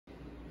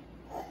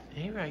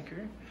Hey,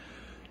 Ryker.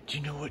 Do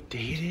you know what day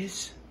it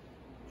is?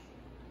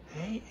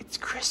 Hey, it's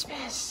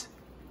Christmas.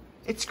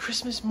 It's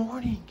Christmas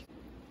morning.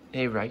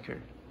 Hey, Ryker.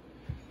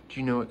 Do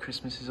you know what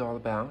Christmas is all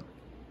about?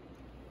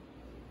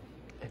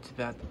 It's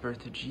about the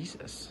birth of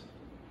Jesus.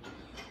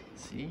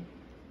 See?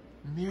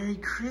 Merry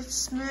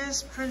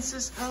Christmas,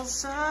 Princess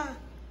Elsa.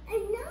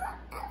 I'm not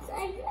Elsa.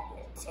 I'm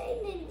not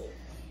training me.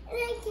 And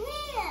I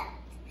can't.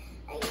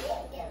 I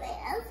can't get my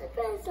Elsa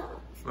dress on.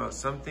 Well,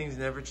 some things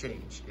never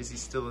change. Is he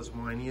still as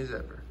whiny as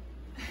ever?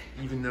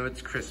 Even though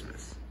it's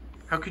Christmas.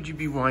 How could you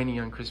be whiny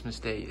on Christmas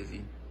Day,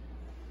 Izzy?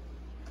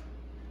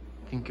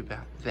 Think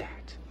about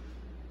that.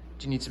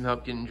 Do you need some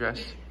help getting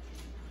dressed?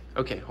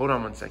 Okay, hold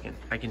on one second.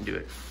 I can do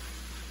it.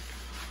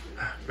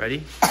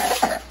 Ready?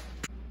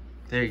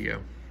 There you go.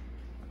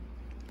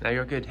 Now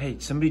you're good. Hey,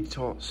 somebody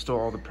stole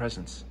all the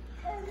presents.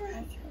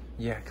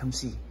 Yeah, come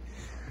see.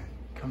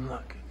 Come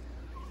look.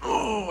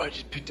 Oh, I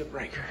just picked up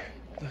Ryker.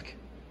 Look.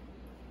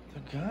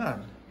 They're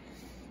gone.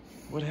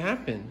 What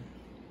happened?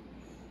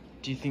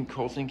 Do you think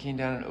Colton came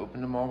down and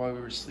opened them all while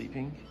we were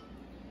sleeping?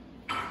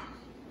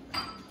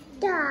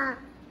 Duh.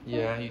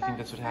 Yeah, you think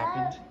that's what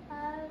happened?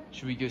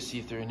 Should we go see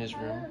if they're in his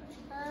room?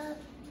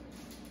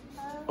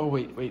 Oh,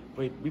 wait. We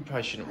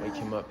probably shouldn't wake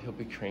him up. He'll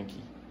be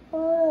cranky.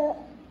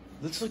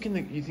 Let's look in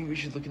the... You think we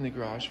should look in the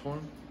garage for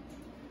him?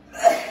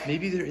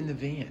 Maybe they're in the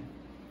van.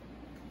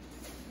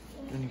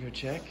 You want to go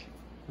check?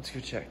 Let's go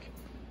check.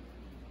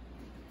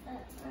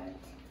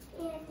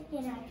 We have to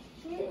get our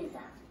shoes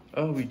off.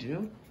 Oh, we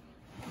do?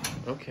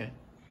 Okay.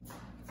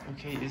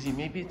 Okay, Izzy,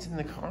 maybe it's in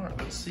the car.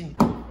 Let's see.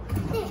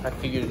 I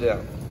figured it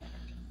out.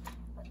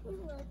 Look in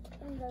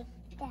the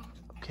back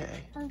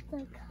Okay. of the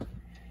car.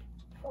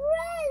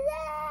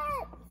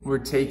 Present! We're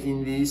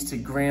taking these to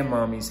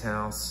Grandmommy's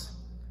house.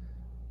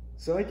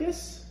 So I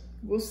guess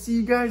we'll see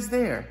you guys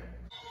there.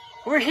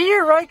 We're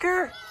here,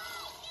 Ryker!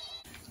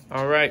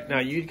 All right, now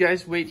you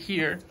guys wait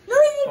here. No,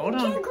 Hold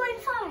on. can't go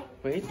inside.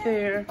 Wait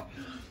there.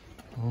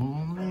 Oh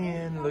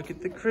man, look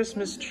at the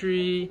Christmas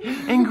tree.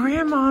 And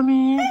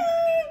Grandmommy.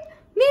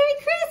 Merry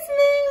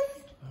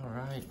Christmas! All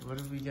right, what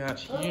do we got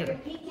here?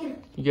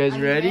 You guys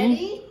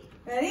ready?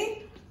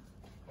 Ready?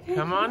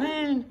 Come on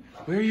in.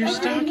 Where are your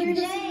stockings?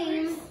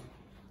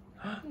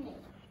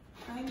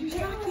 Find your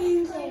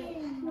stockings.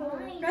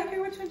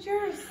 Ryker, which one's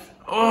yours?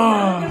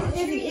 Oh,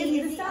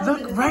 Izzy, the stockings.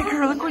 look,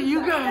 Ryker, look what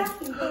you got.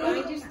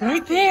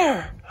 Right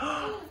there.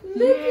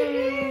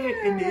 Yay.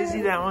 And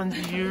Izzy, that one's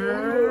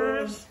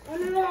yours.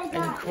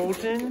 And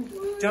Colton,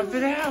 dump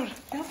it out.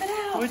 Dump it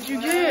out. What'd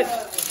you get?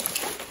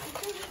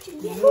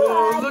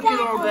 Whoa, look at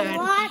all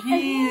that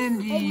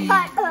candy.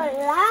 Got a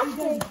lot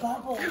of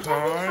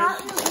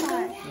Cards.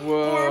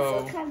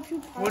 Whoa.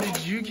 What did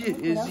you get,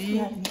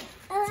 Izzy?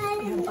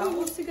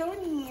 Bubbles to go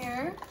in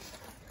here.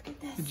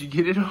 Did you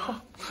get it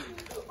all?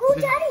 Oh,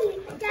 Daddy,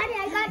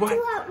 I got What?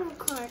 2 Hot Wheels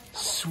cards.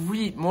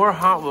 Sweet, more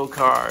Hot Wheel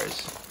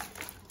cars.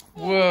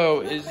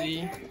 Whoa,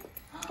 Izzy.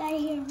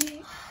 Daddy,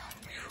 here.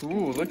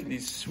 Cool, look at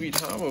these sweet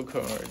Hot Wheel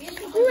cars. Ooh,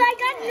 I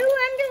got new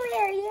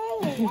underwear.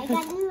 Yay. I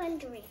got new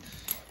underwear.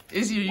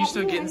 Izzy, are you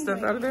still getting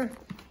stuff out of there?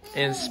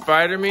 And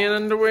Spider-Man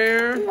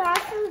underwear. We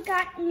also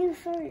got new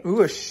shirts.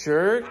 Ooh, a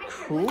shirt.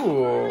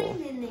 Cool.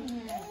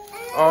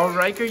 Oh,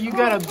 Ryker, you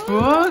got a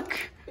book?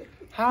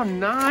 How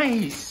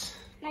nice.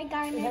 I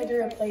got I had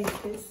to replace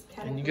this.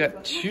 And you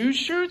got 2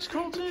 shirts,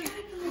 Colton?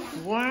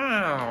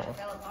 Wow.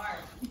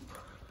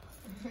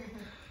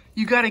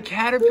 You got a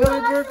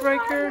Caterpillar book,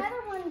 Ryker?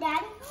 Another one,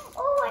 Daddy.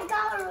 Oh, I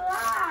got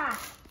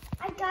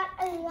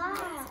a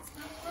lot.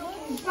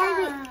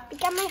 Daddy, we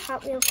got my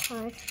Hot Wheels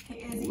card.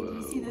 Hey, Izzy,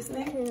 you see this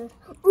thing?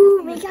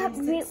 Ooh, we got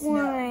red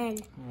one.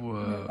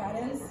 Whoa.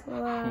 That is?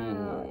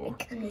 Wow.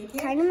 Cool.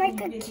 Kind of like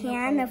a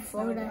can of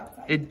soda.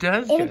 It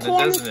does, And a kinda, can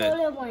of doesn't it?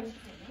 soda one.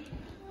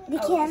 The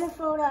can of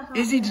soda.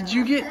 Izzy, did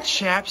you get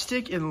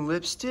chapstick and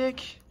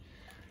lipstick?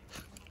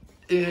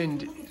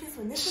 And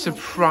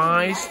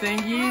surprise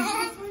thingies?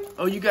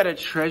 Oh, you got a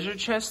treasure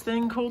chest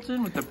thing,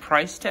 Colton, with the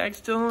price tag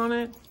still on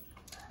it?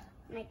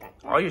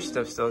 All your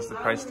stuff still has the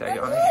price tag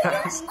on it,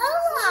 guys.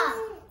 Olaf!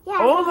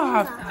 Yeah,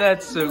 Olaf,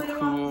 that's so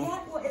cool.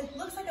 Well, it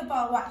looks like a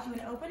ball. Watch, you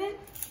want to open it?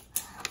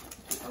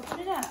 Open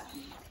it up.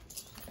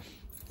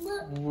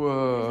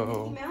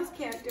 Whoa. Mouse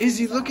character.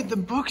 Izzy, look at the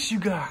books you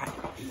got.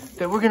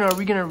 Are we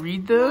gonna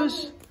read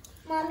those?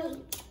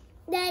 Mommy.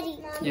 Daddy.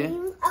 Yeah.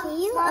 Can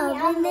you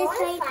open this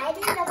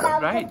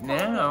Right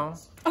now.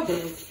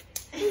 Please.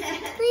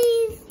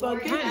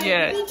 Not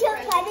yet. Did you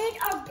cut it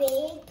or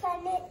big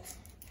cut it?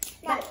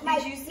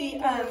 Did you see, I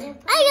got did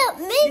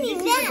mini you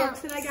see the now.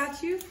 books that I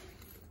got you?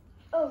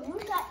 Oh, you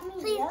got me.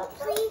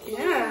 Please.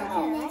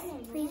 Yeah.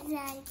 Please,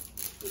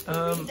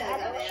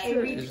 Daddy. Hey,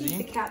 repeat Izzy?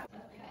 the cap.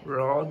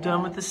 We're all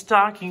done with the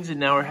stockings and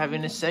now we're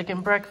having a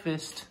second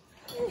breakfast.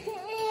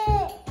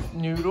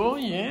 Noodle,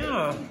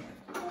 yeah.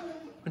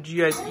 What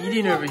you guys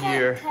eating over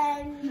here?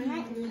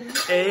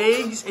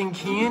 Eggs and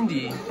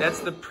candy. That's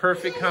the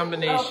perfect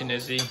combination,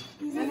 Izzy.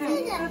 You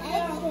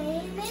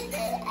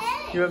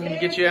want me to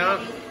get you out?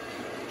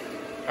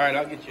 All right,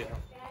 I'll get you out.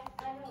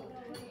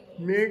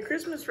 Merry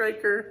Christmas,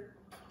 Ryker.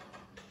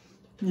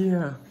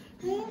 Yeah.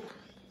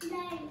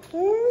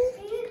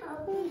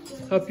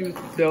 Help you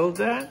build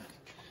that?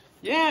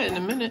 Yeah, in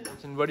a minute.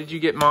 And what did you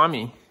get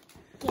Mommy?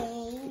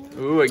 Game.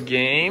 Ooh, a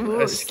game?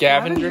 Ooh, a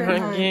scavenger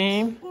hunt hunt.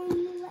 game?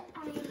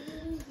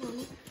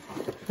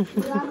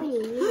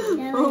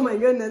 Oh my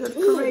goodness, that's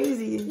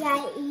crazy.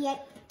 Yeah,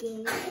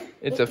 game.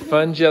 It's a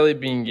fun jelly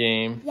bean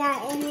game.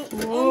 Yeah, and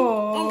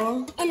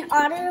Whoa. and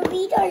otter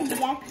beat or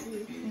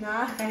yucky.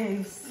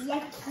 Nice.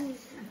 Yucky.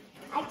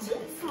 I keep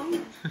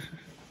some.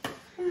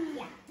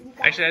 Yeah.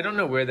 Actually, I don't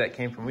know where that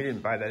came from. We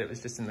didn't buy that. It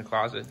was just in the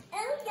closet.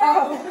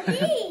 Oh,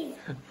 please.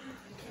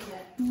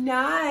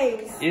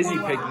 Nice. Izzy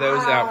picked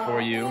those out for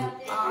you.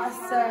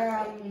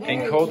 Awesome.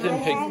 And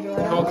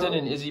Colton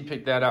and Izzy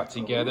picked that out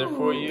together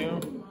for you.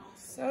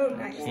 So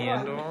nice.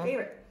 Candle. My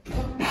favorite.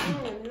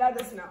 Love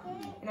the smell.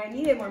 And I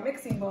needed more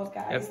mixing bowls,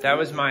 guys. Yep, that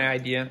was my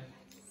idea.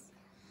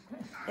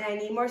 And I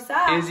need more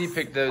socks. Izzy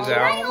picked those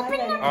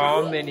out.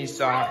 All mini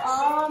socks.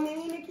 All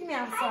mini Mickey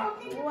Mouse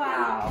socks.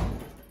 Wow.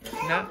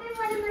 Not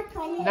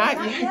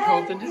yet,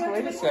 Colton. Just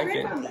wait a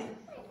second.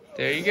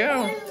 There you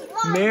go.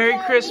 Merry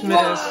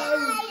Christmas.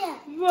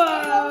 Whoa.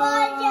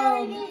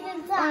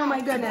 Oh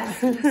my goodness.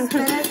 Spin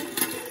it.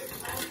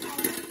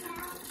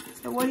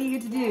 So what do you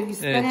get to do? You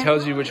spin And it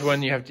tells you which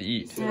one you have to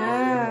eat.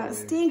 Yeah,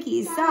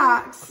 stinky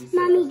socks.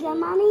 Mommy, get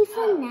mommy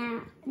for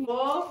now.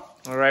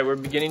 All right, we're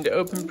beginning to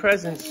open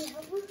presents.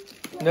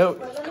 No,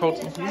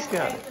 Colton, he's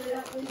got it.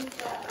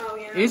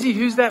 Izzy,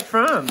 who's that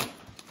from?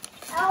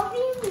 I'll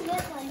be in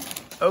this one.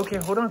 Okay,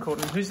 hold on,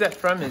 Colton. Who's that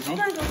from, Izzy?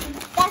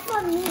 That's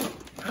for me.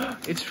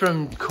 It's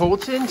from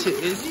Colton to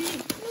Izzy?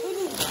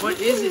 What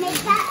is it, Make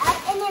Izzy? that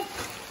up and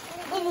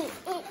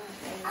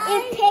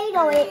it's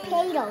Play-Doh. It's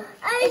Play-Doh.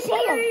 It's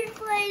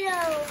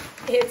Play-Doh.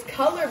 It's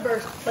color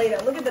burst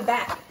Play-Doh. Look at the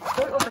back.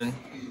 Oh,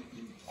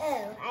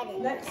 I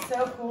didn't. That's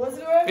so cool,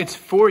 isn't it? It's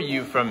for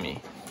you from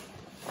me.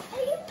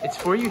 It's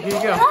for you. Here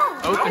you go.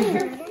 Open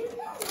it.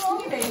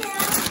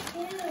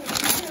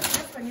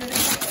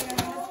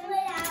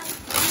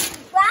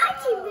 Well,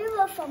 actually, we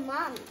were for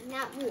Mom,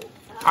 not you.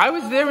 I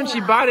was there when she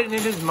bought it, and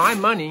it is my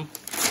money.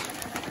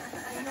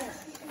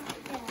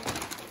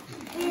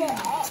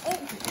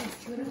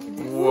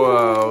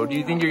 Whoa. Do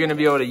you think you're going to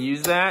be able to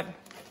use that?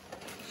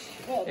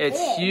 It's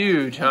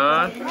huge,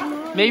 huh?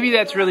 Maybe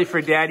that's really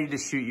for Daddy to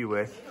shoot you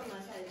with.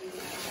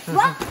 Well,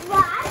 I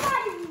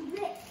thought it was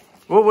this.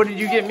 Well, what did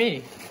you get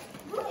me?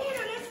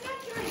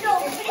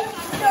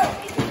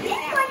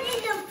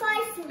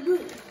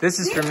 This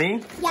is for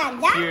me? Yeah,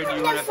 that's Here, do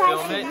you want wanna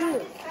film it?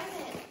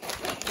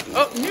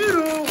 Oh,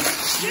 Noodle!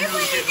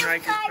 Noodle's getting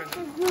Ryker's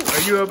present.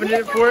 Are you opening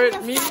it for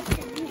it, me?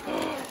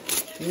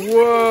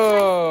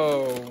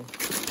 Whoa!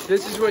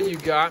 This is what you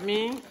got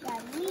me?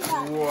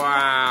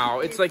 Wow,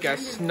 it's like a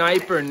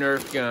sniper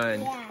Nerf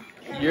gun.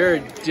 You're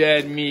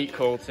dead meat,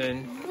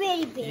 Colton.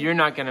 Really big. You're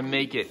not gonna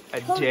make it a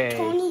day.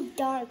 Tony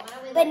dark,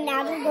 but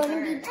now they're going to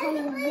be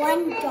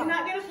 21 dark. You're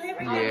not gonna play it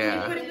right now? Yeah.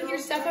 Can you put it with your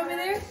stuff over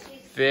there?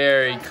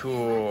 Very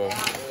cool.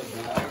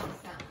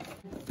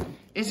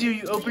 Izzy, are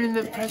you opening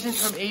the present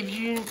from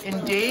Adrian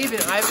and Dave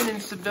and Ivan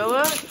and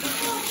Sibylla?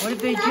 What did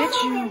they get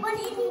you?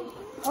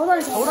 Hold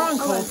on, Hold on,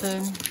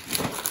 Colton.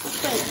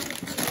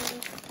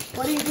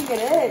 What do you think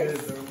it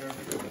is?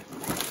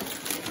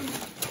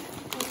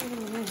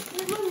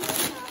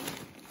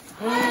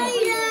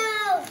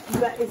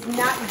 But it's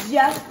not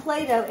just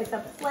Play-Doh, it's a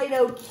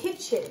Play-Doh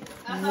kitchen.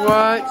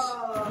 What?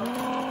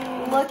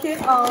 Look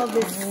at all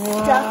this stuff in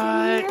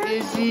What, here.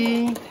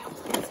 Izzy?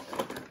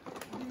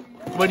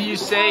 What do you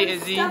say,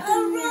 Izzy?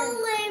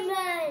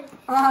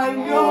 I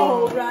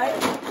know, right?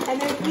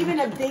 And there's even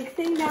a big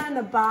thing down in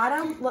the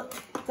bottom. Look,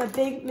 it's a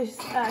big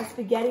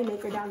spaghetti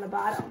maker down the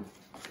bottom.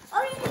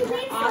 Oh, you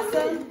made it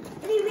Awesome.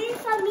 You made it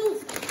for me.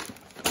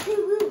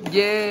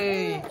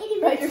 Yay!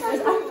 Right, yours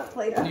says I have the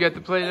Play-Doh. You got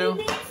the Play-Doh?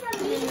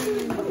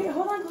 Okay,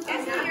 hold on.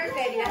 That's not yours,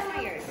 baby. That's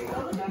not yours. Go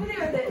look over there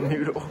with it.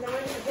 Noodle.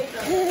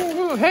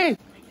 Ooh, hey!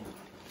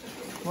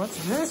 What's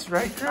this,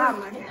 Ryker? Oh,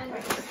 my God.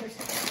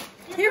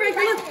 Here, Ryker,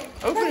 look.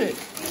 Open it.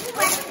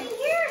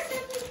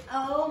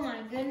 Oh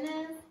my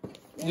goodness.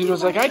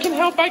 Noodle's like, I can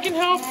help, I can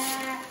help.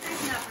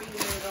 That's not for you,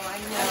 Noodle. I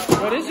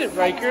know. What is it,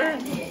 Ryker?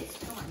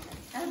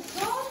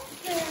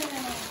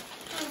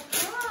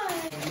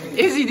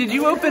 Izzy, did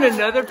you open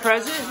another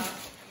present?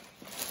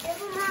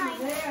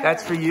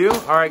 That's for you?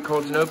 All right,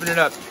 Colton, open it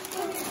up.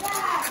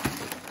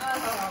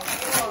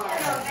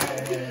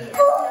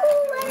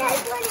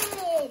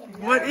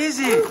 What is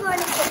it?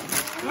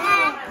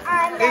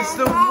 It's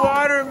the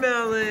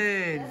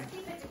watermelon.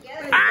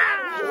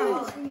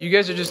 Ah! You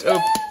guys are just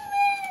open.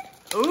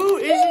 Ooh,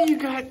 Izzy, you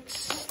got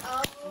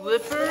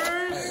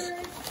slippers?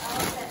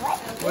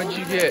 What'd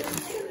you get?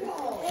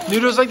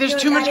 Noodle's like, there's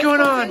too much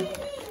going on.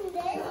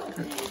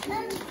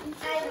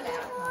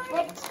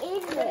 What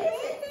is it?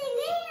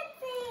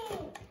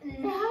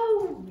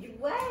 No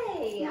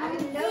way. I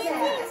didn't know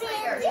that.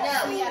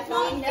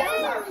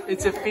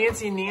 It's a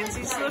fancy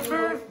Nancy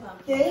slipper?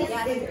 This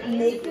is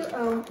make your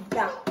own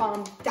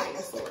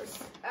dinosaurs.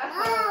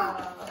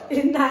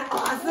 Isn't that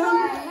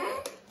awesome?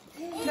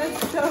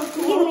 That's so You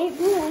cool. can make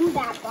room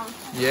that one.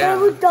 Yeah.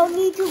 So we don't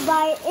need to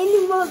buy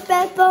any more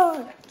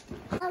pepper.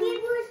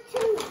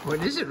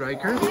 What is it,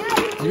 Ryker?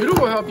 Noodle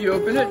will help you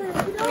open it.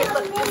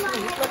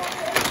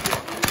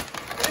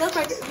 Look,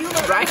 Ryker. You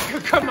look. Ryker,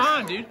 come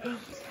on, dude.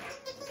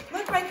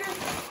 Look, Ryker.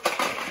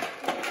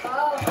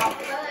 Oh, how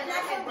fun. I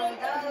had one of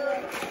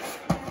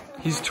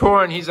those. He's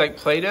torn. He's like,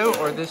 Play-Doh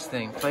or this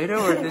thing?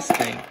 Play-Doh or this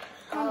thing?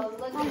 Oh,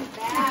 look at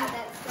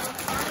that. That's so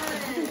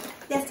fun.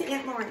 Yes, to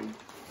Aunt Lauren.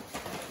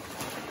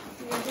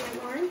 You want to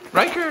Aunt Lauren?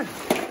 Ryker,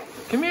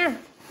 come here.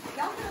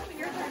 Y'all can open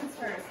your buttons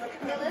first.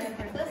 Okay, let's do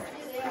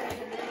theirs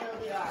and then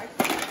we'll do ours.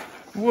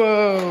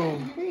 Whoa.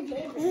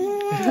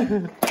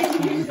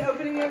 You're just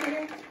opening over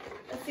here?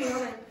 Let's see,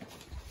 hold on.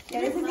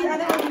 Yeah, this is the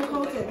other one from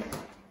Colton.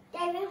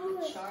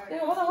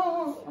 No,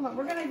 hold on.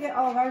 We're going to get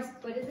all of ours.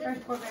 What is it?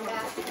 First pork roll.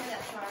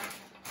 That's ours.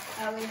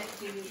 Oh, we meant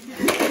to.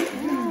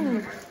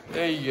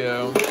 There you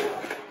go.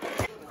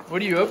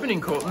 What are you opening,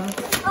 Colton?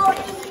 Oh,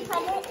 Izzy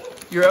present?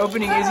 You're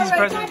opening Izzy's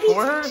present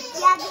for her?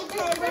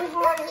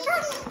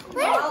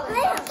 Yeah,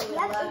 because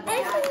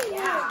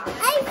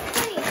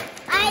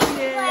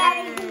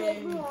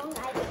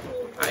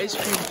we're Ice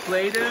cream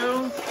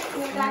Play-Doh?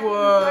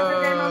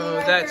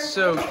 Whoa, that's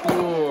so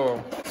cool.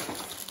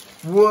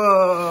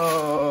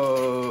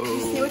 Whoa.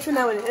 See which one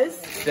that one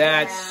is?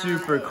 That's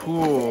super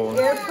cool.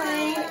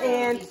 Airplane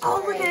and...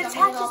 Oh, look, it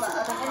attaches to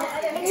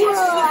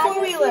the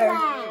four-wheeler.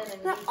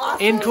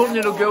 Awesome. And Colton,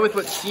 it'll go with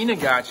what Sheena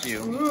got you.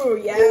 Ooh,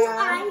 yeah.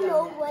 I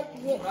know what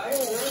this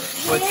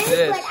is. What's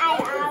this? But I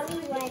already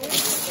wanted.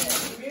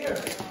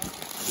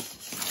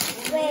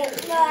 Wait,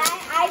 no,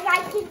 I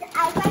like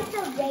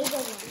the razor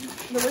one.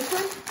 The which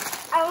one?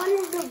 I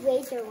wanted the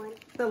razor one.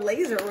 The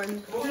laser one.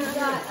 We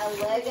got a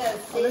Lego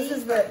Oh, this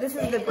is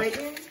the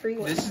break-free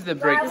one. This is the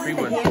break-free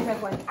The one.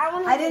 handheld one.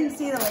 I didn't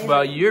see the laser.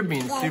 Well, you're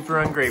being super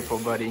ungrateful,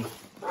 buddy.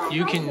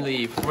 You can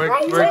leave.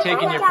 We're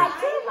taking your...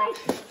 What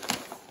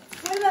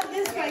about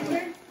this,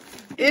 Ryker?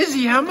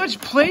 Izzy, how much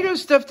Play-Doh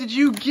stuff did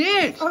you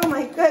get? Oh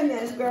my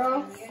goodness,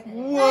 girl.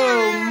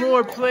 Whoa,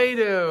 more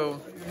Play-Doh.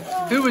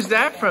 Who was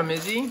that from,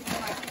 Izzy?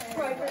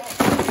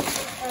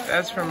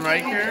 That's from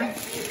Ryker.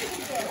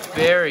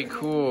 Very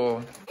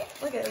cool.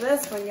 Look at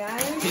this one,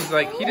 guys. He's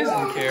like, he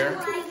doesn't care.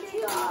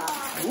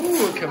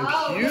 Ooh, a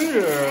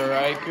computer,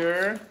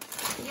 Ryker.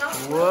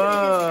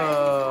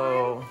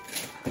 Whoa.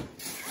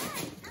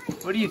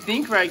 What do you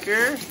think,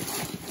 Ryker?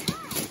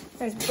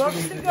 There's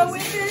books to go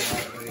with it.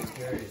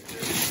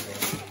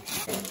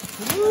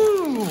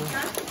 Woo.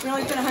 We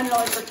only spent $100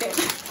 per kid.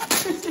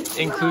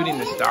 Including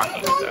the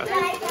stocking stuff.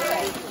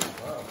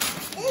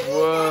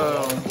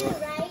 Whoa.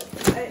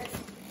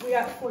 We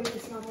got 40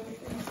 small things.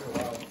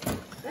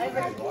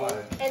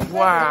 And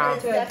Wow.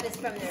 some of this stuff is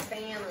from their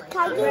family.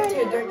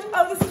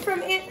 Oh, this is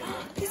from Aunt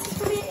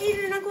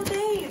Ada and Uncle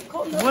Dave.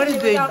 Colton, What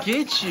did they without-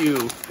 get you?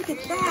 Look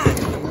at that.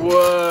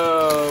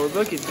 Whoa,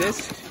 look at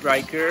this,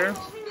 Ryker.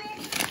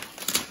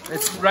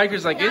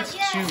 Ryker's like, it's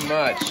too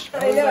much.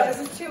 I know, this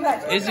is too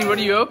much. Izzy, what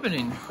are you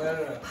opening?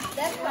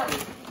 That's what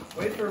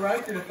Wait for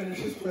Ryker to finish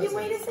his Can you present.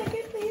 wait a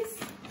second, please?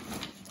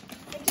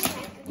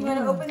 You want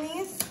to open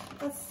these?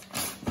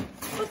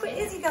 Look what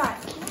Izzy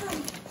got. Come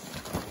on.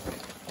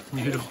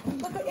 Noodle.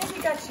 Look what Izzy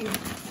got you.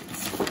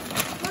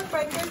 Look,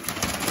 Ryker.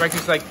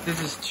 Ryker's like, this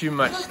is too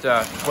much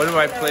stuff. What do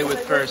I play with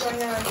first?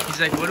 He's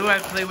like, what do I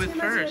play with Too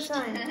much at a first?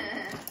 time.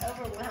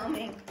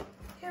 overwhelming.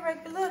 Here,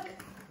 Ryker, look.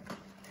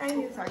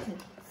 Tiny carton.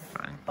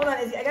 Fine. Hold on,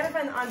 Izzy. I gotta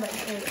find the on button.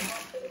 There you go.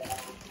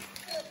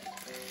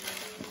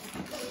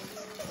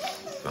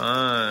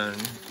 Fun.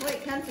 Wait,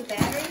 it comes with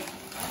batteries?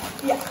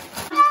 Yeah.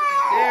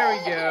 There we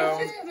go.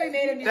 We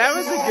made a new That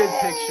was a good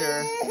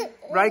picture.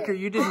 Ryker,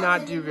 you did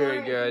not do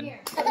very good.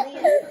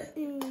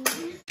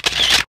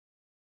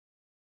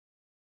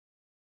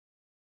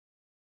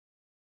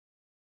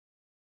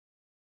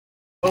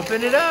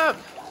 Open it up.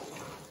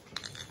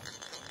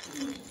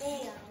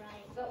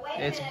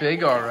 It's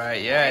big, all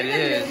right. Yeah, it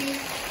is.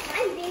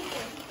 I'm bigger.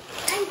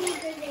 I'm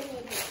bigger than Izzy.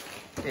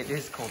 It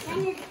is Colton.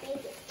 I'm bigger.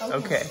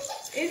 Okay.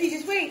 Izzy,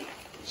 just wait.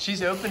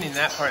 She's opening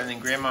that part, and then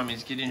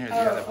Grandmommy's getting her the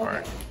other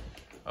part.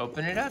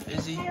 Open it up,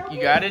 Izzy.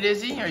 You got it,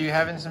 Izzy? Are you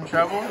having some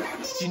trouble?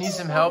 Do you need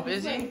some help,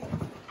 Izzy?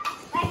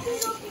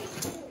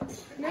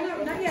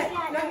 No, not yet. No,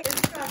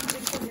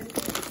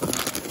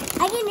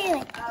 I can do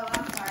it. Oh,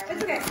 I'm sorry.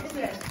 it's okay. It's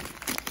okay.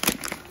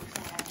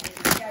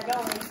 Yeah,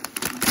 don't worry.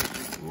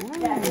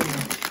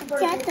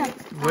 Shut up.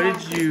 What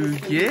did you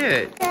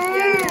get? I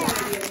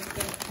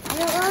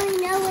don't really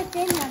know what's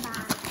in the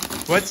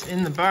box. What's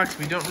in the box?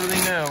 We don't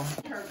really know.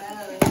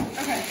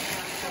 Okay.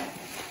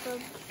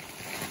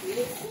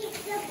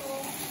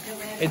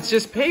 It's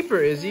just paper,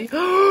 Izzy.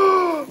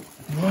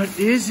 What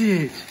is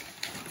it?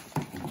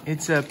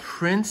 It's a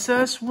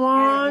princess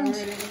wand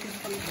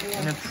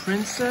and a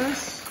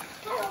princess.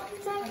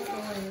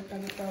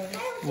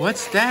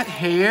 What's that,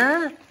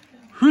 hair?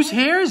 Whose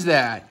hair is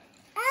that?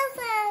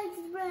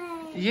 Elsa's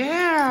brain.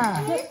 Yeah.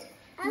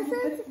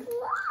 Elsa's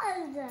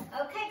claws.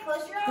 Okay,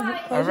 close your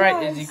eyes. All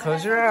right, Izzy,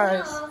 close your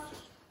eyes.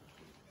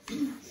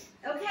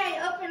 Okay,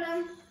 open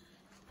them.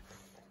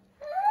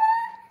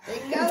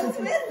 It goes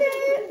with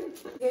it.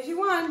 Here's your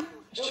one.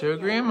 Show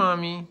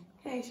Grandmommy.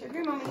 Hey, show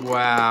Grandmommy.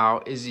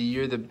 Wow, Izzy,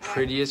 you're the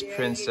prettiest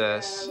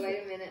princess.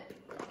 Wait a minute.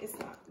 It's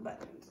not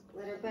buttoned.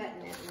 Let her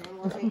button it, and then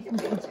we'll take the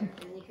picture.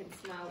 And you can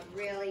smile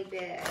really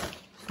big.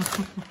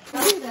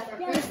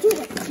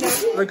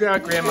 Look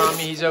out, Grandmommy,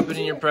 he's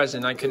opening your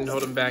present. I couldn't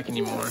hold him back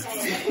anymore.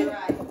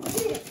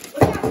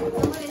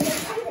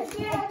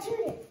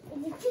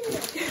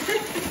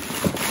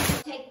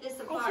 Take this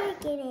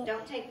apart.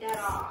 Don't take that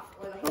off,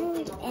 or the whole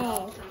thing will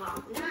all come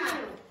off. No.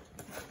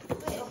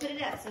 Wait, open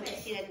it up so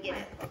she doesn't get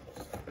it.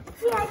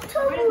 Yeah,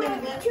 totally.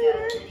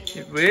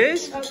 It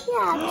is? Yeah,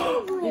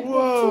 totally.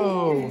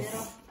 Whoa.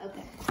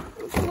 Okay.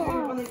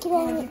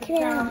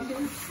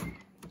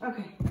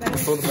 Okay.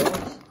 Hold the ball.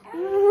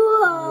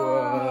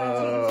 Whoa.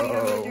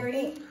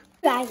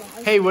 Whoa.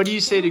 Hey, what do you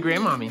say to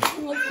Grandmommy?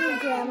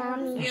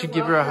 You should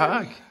give her a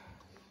hug.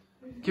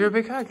 Give her a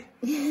big hug.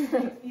 You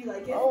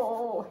like it?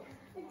 Oh.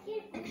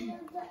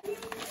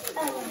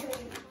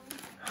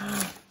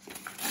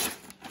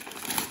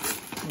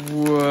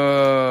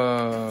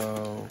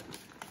 Whoa.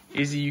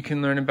 Izzy, you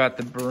can learn about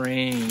the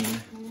brain.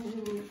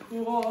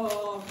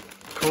 Whoa.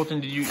 Colton,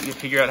 did you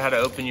figure out how to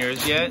open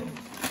yours yet?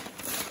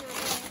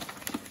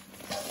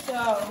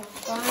 So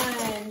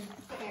fun.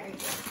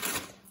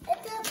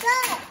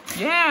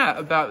 Yeah,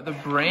 about the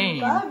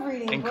brain. I love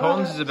reading And books.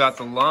 Colton's is about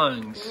the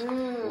lungs. Ooh,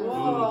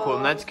 Whoa.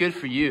 Colton, that's good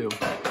for you.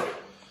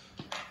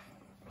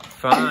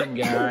 Fun,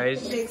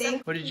 guys.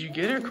 What did you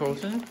get her,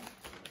 Colton?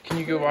 Can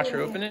you go watch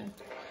her open it?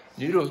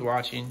 Noodle's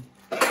watching.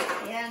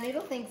 Yeah,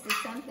 Noodle thinks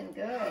it's something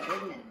good,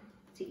 isn't it?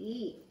 To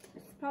eat.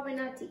 It's probably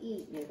not to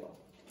eat, Noodle.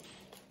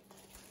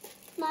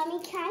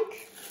 Mommy, can I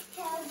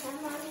tell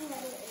my mommy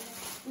what it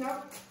is?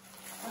 Nope.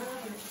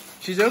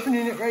 She's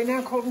opening it right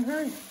now, Colton,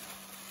 hurry.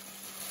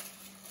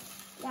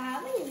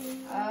 Mommy.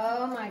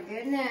 Oh my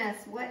goodness,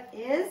 what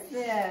is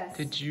this?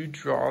 Did you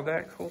draw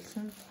that,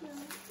 Colton?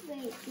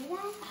 Wait, did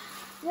I?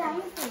 Yeah, I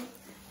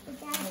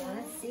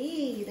want to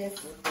see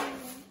this.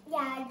 yeah,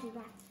 I do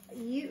that.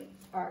 You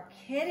are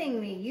kidding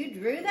me. You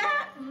drew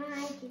that?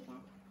 I do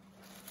that.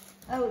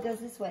 Oh, it goes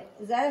this way.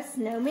 Is that a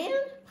snowman?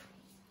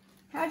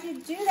 How'd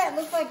you do that?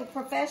 Looks like a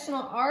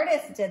professional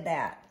artist did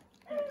that.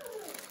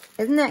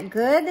 Isn't that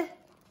good?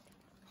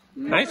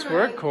 Nice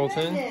work,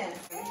 Colton. Goodness.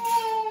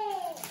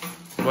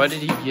 What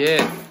did he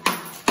get?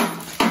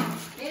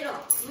 Noodle,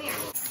 come here.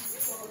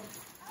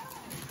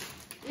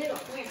 Noodle,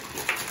 come here.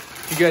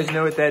 You guys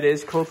know what that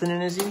is, Colton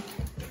and Izzy? You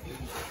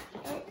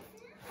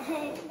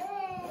know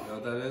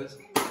what that is?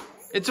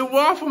 It's a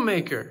waffle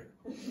maker.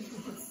 No,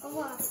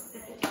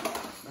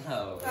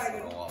 it's not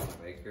a waffle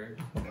maker.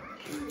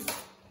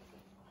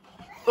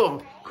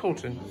 Oh,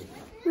 Colton.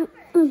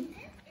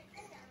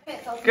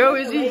 Go,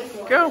 Izzy.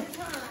 Go.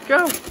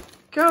 Go.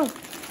 Go.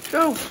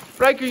 Go.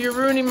 Ryker, you're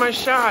ruining my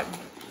shot.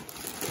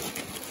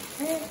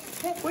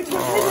 Which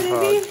one is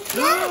it, Izzy?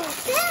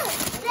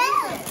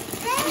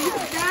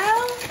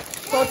 Belle?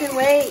 Colton,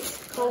 wait.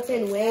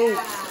 Colton, wait.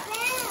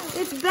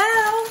 It's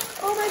Belle.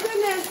 Oh my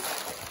goodness.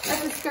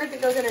 That's a skirt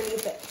that goes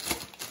underneath it.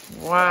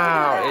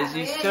 Wow,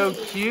 Izzy's so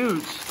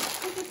cute.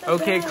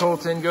 Okay,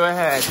 Colton, go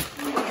ahead.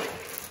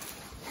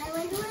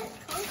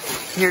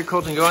 Here,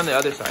 Colton, go on the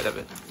other side of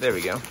it. There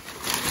we go.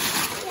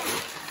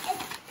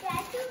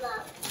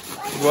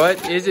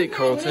 What is it,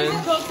 Colton?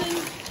 Colton.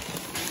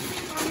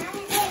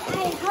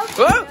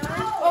 Whoa!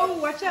 Oh,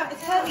 watch out.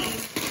 It's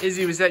heavy.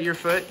 Izzy, was that your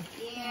foot?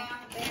 Yeah,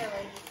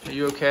 barely. Are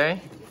you okay?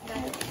 All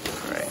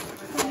right.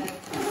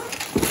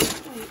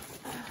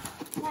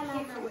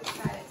 Which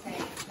side it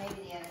takes? Maybe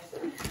the other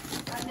side.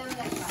 I know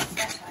that side.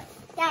 That side.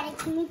 Daddy,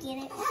 can we get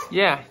it?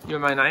 Yeah, you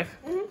want my knife?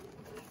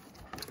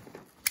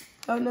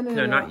 Oh, no,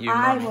 No, not you,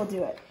 I Mom. will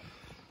do it.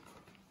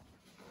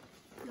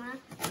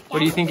 What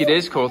do you think it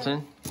is,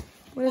 Colton?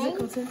 What is it,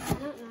 Colton?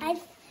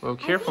 Well,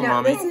 careful,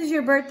 Now, Mommy. this is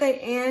your birthday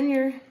and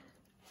your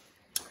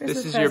Christmas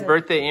This is your present.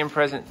 birthday and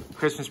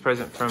Christmas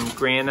present from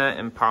Grandma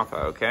and Papa,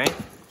 okay?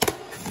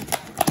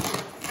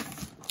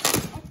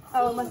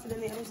 Oh, it must have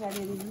been the other side.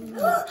 Maybe. You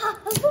know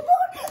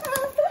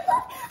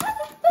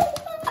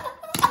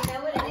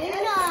what it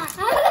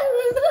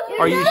is?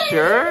 Are you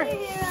sure?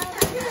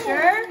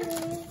 Sure?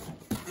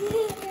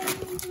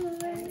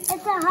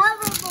 It's a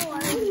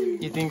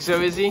hoverboard. You think so,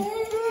 Izzy? Yes,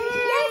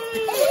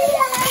 it's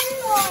a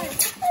hoverboard.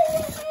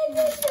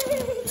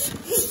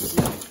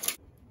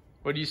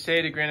 What do you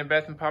say to Grandma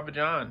Beth and Papa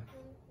John?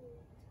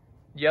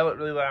 Yell it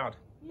really loud.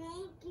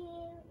 Thank you.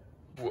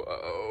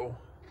 Whoa.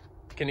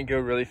 Can it go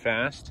really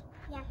fast?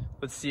 Yeah.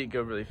 Let's see it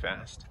go really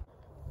fast.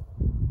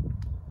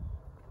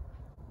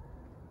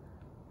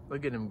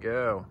 Look at him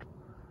go.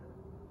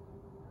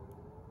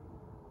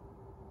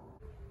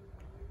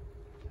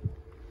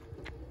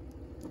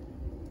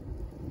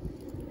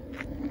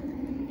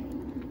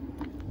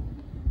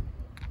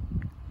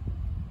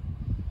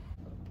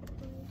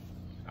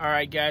 All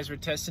right, guys, we're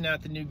testing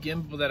out the new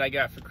gimbal that I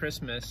got for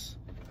Christmas.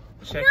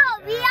 Check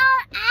No, it we out.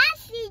 are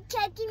actually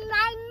checking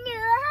my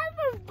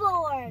new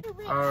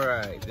hoverboard. All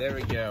right, there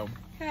we go.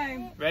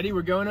 Okay. Ready?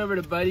 We're going over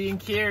to Buddy and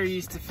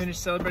Carrie's to finish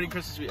celebrating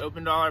Christmas. We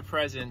opened all our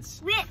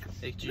presents. Rick.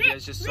 That you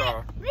guys just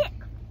saw. Rick,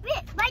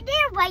 right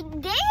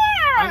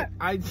there.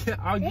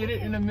 I'll get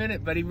it in a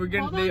minute, buddy.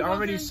 They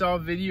already saw a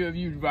video of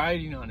you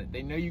riding on it.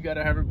 They know you got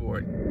a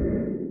hoverboard.